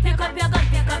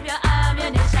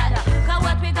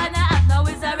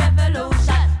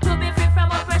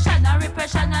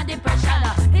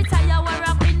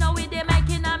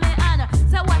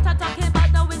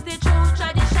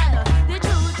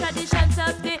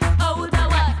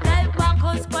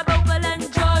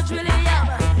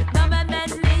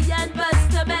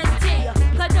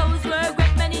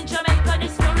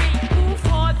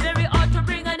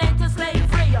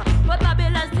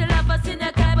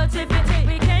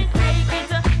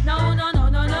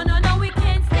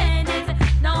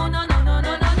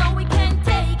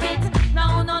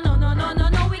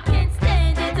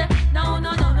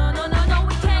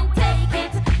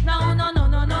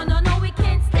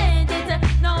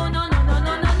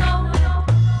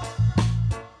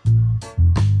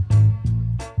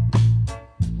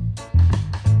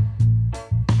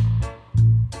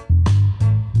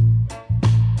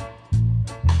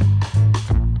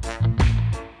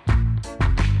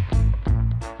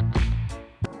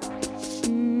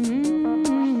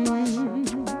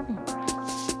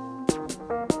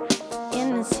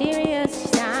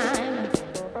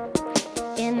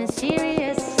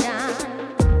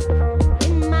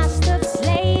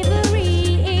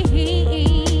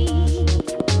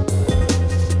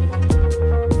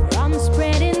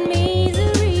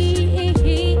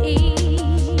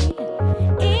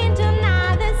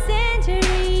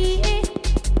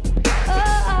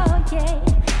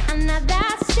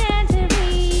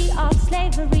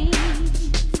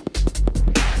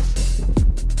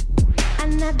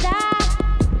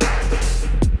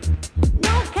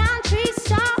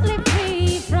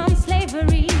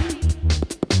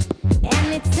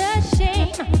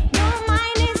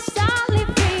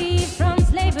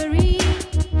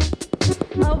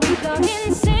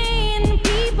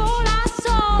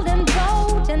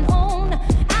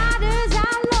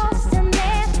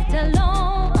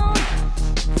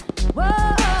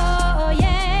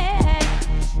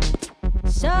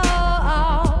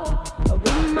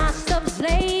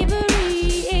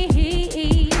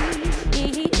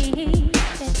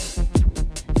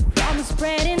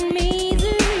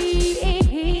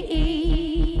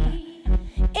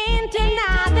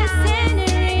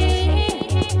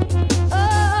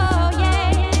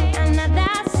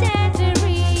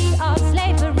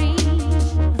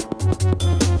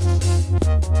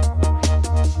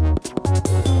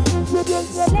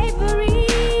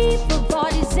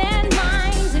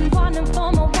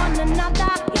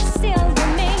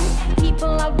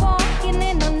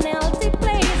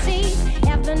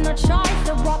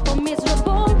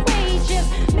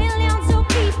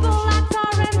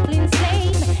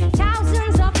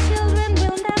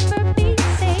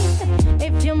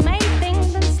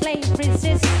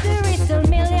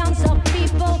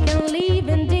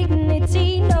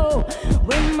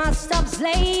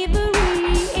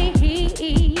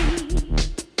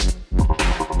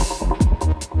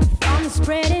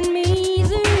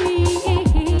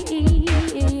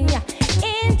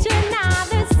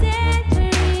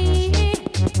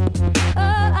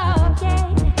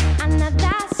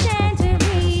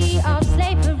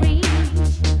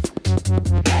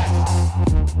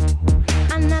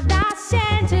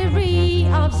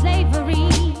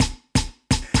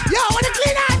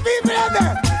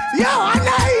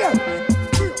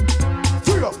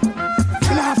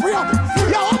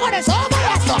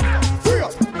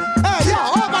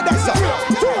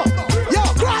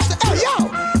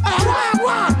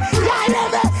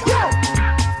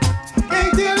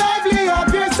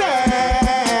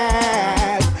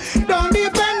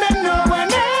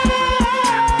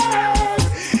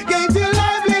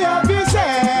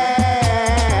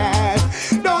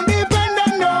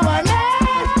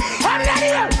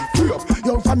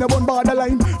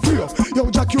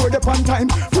time.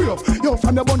 Free up, yo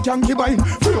from the bun can't keep buying.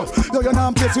 Free up, yo you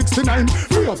now play 69.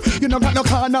 Free up, you no got no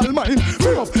carnal mind.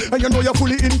 Free up, and you know you're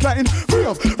fully inclined. Free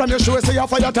up, from your show say you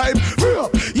fire time. Free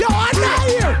up, yo I'm not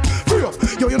here. Free up,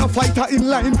 yo you no fighter in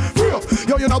line. Free up,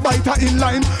 yo you no biter in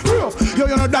line. Free up, yo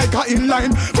you no diker in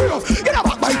line. Free up, you no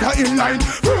backbiter in line.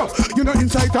 Free up, you no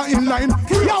insider in line.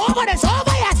 Yo over this,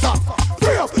 over here, son.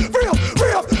 Free up, free up,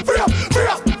 free up, free up, free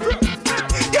up.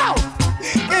 Yo,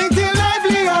 ain't you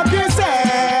lively up yourself?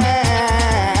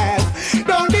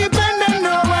 Don't depend on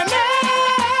no one else.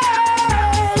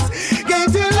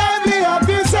 Ain't you lively up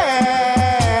yourself?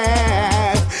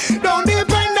 Don't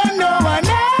depend on no one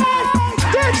else.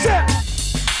 That's it.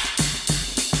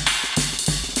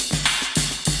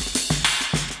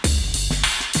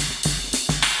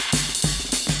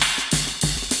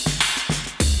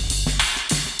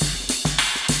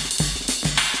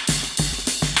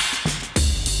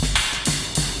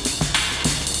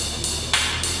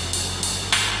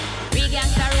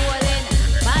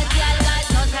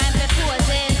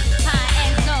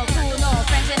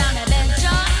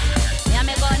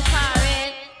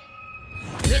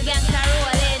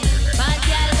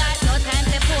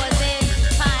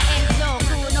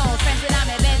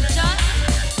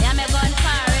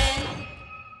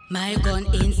 My gun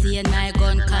insane, my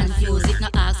gun confused. It no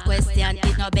ask question,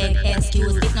 it no beg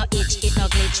excuse. It no itch, it no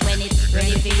glitch when it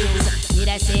ready for use. Need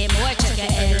I say more? Check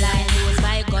your airline news.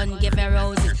 My gun give me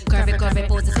roses, curvy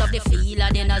poses. Love the feel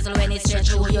of the nozzle when it stretch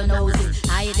through your noses.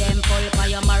 Eye them pull for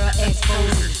your marrow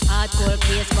exposes. Hardcore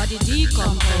case body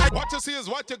decompose. What you see is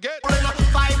what you get.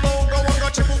 5-0 go on,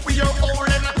 got your book with your own.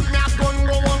 Mass gun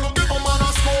go on, go give them on a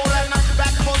swollen.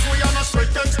 Back buzz we on a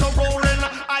straight gangster rolling.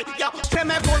 Can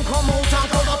my gun come out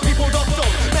and tell the people duck down?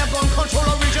 My gun control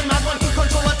a region, my gun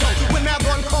control a town. When my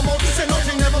gun come out, say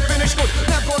nothing never finish good.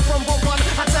 My gun from Buckland,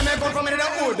 I say my gun from in the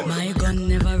hood. My gun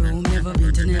never roam, never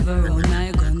beat, never run.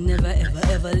 My gun never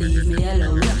ever leave me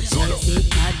alone. Sick,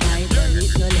 mad, my gun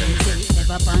it no lazy.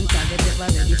 Ever pan target, ever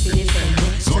ready for defend me.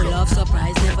 Full of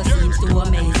surprise, never seems to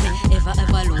amaze me. Ever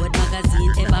load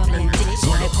magazine, ever plenty.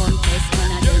 I contest,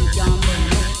 none of them can bend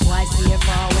me. Why stay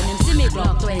far when them see me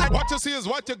Glock 20? What you see is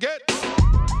what you get.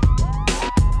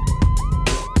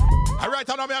 Alright,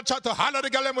 I know me and chat to handle the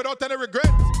girl without any regret.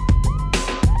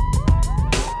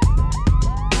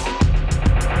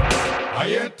 I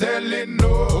ain't telling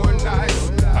no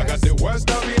lies. I got the worst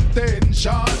of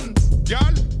intentions, girl,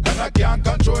 and I can't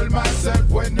control myself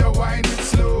when you whine it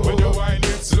slow. When you whine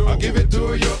it slow, I give it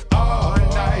to you all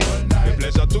night. The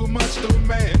pleasure too much to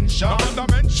mention.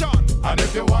 And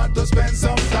if you want to spend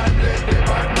some time, let the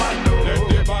bad man know. Let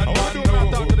the bad man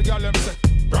know. Talk to the girl them say,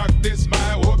 practice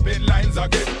my open lines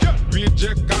again.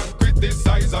 Reject and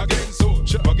criticize again. So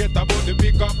forget about the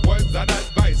pick up words and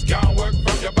advice. Can't work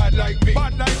from your bad like me.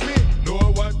 Bad like me. Know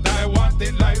what I want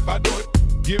in life, I don't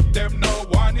give them no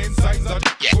warning signs.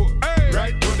 Hey.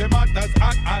 Right to the matters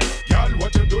at hand. Girl,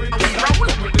 what you doing? Come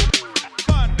with it.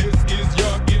 Man, this is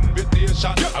your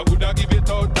invitation. I woulda give it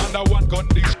out under one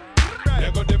condition.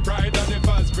 They got the pride and the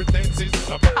false pretenses.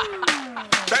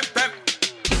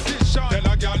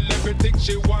 Tell a girl everything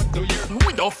she want to hear.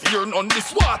 We don't fear none.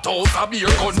 This waterhouse a beer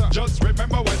gun. Just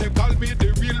remember when they call me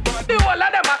the real bad. The whole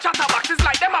of them a chatterboxes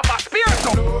like them have a spear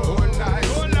gun. No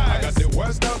lies. I got the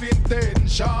worst of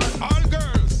intention. All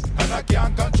girls. And I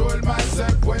can't control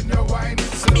myself when you're whining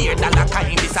slow. Beer than a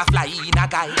kind is a fly in a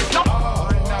guy.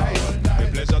 All night. The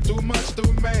pleasure too much to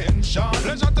mention.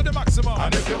 Pleasure to the maximum.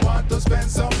 And if you want to spend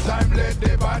some time, let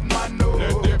the bad man know.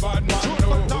 Let the bad man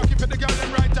know. Talking for the girl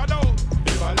them right, I know.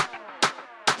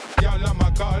 Girl, I'm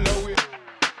a call away.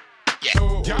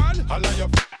 No, girl, all of your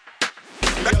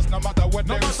yes, no matter what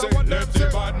them say, let the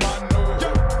bad man know.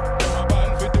 Them a ball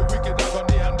for the wicked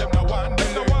agony and them no one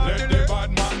delay. Let the bad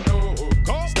man know.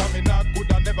 Stamina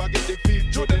coulda never get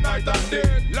defeat through the night and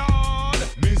day. Lord,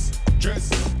 mistress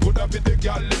coulda be the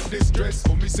girl in distress.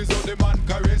 Who misses all the man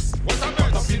caress. What a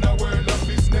mess. Up in a world of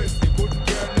business, he couldn't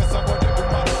care less about the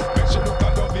woman. Make she look a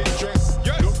love interest.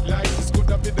 Yes. Look like this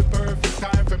coulda be the perfect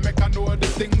time for make her know the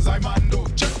things I man do.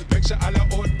 Make sure all her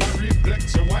out and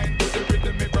reflex. Your wine to the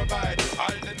rhythm me provide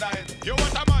all the night. You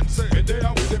what a man say? Me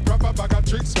there with the proper bag of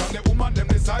tricks. When the woman them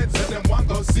decide, say them want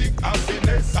go seek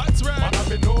happiness. That's right. Man, I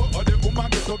be know how the woman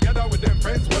get together with them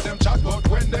friends. What them chat about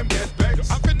when them get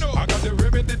vexed. I be know. I got the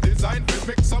remedy design to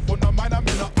mix up on the mind. I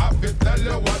me not have to tell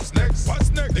you what's next.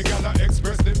 What's next? The girl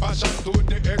express the passion to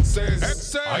the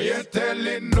excess. I ain't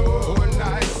telling no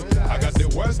lies. I got the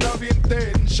worst of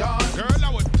intention. Girl,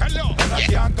 I would tell you. And I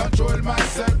can't control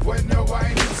myself when you're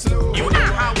whining slow. You know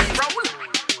how we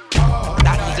roll.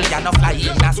 That eagle can no fly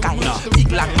in the sky.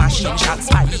 Big Slang machine shots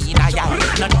fly in a eye.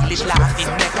 No English laughing,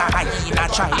 make a hyena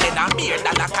try. Then a beard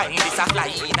and a kind, this a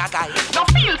fly in a guy. No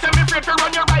feel semi-free to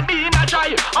run your right being a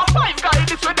try. A 5 guy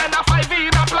this way then a 5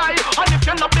 in a fly. And if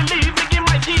you not believe me, give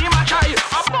my team a try.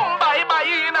 A boom bye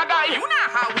in a guy. You know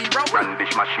how we roll. Run this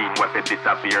machine where it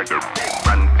disappeared.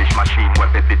 Run this machine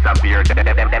where it disappeared.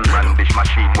 Run this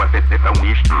machine where it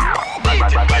disappeared. Like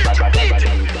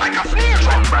a snare.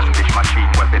 Run this machine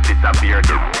where it disappeared.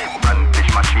 Run this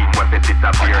machine where it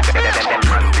disappeared.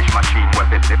 Run this machine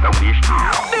where it disappeared.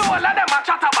 The whole of them a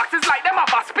chatterboxes like them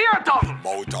have a spear tongue.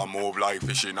 Mouth a move like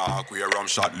fish in a aquarium.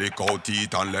 Shot lick out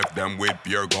teeth and left them with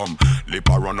beer gum. Lip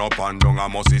a run up and down a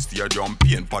musty stadium.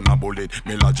 Paint pan a bullet,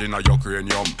 me lodge in a your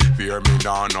cranium. Fear me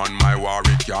down on my war,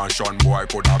 it can't shun. Boy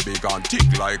could a big and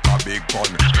tick like a big pun.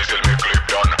 Still me clip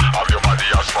done, have your body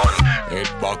as fun. Head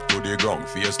back to the ground,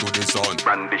 face to the sun.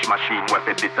 Run this machine where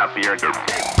it disappeared.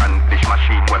 Run this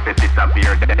machine where it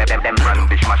disappeared. Run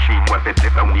this machine where it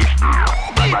disappeared.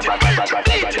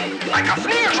 Like a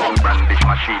snare. Run this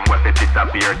machine where it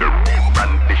disappeared.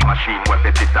 Run this machine where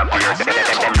it disappeared.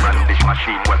 Run this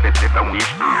machine where it disappeared.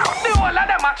 The whole of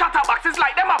them a chatterboxes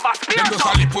like them have a spear Them just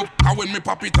a lip up, and when me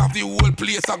pop it off the whole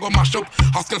place I go mash up.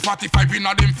 Haskell 45 in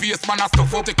a them face, man a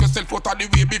stuff up. Take yourself out of the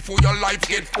way before your life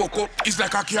get fucked up. It's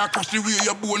like a car crash the way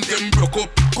your bones them broke up.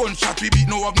 Gunshot we beat,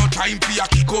 no have no time for your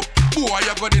kick up. Boy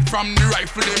you got it from the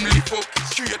rifle them lift up.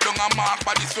 Straight down a mark,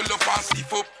 body swell up and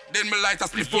stiff up. Then me light a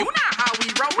split up. You know how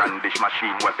we roll. Run this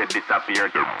machine where it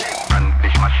disappeared. Run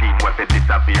this machine where it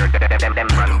disappeared.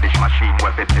 Run this machine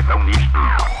where it disappeared.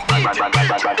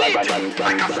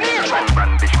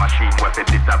 Run this machine where it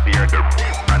disappeared.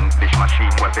 Run this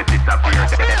machine where it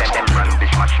disappeared. Run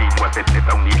this machine where it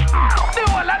disappeared. The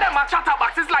whole of them a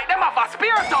chatterboxes like them have a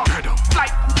spear tongue.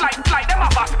 Like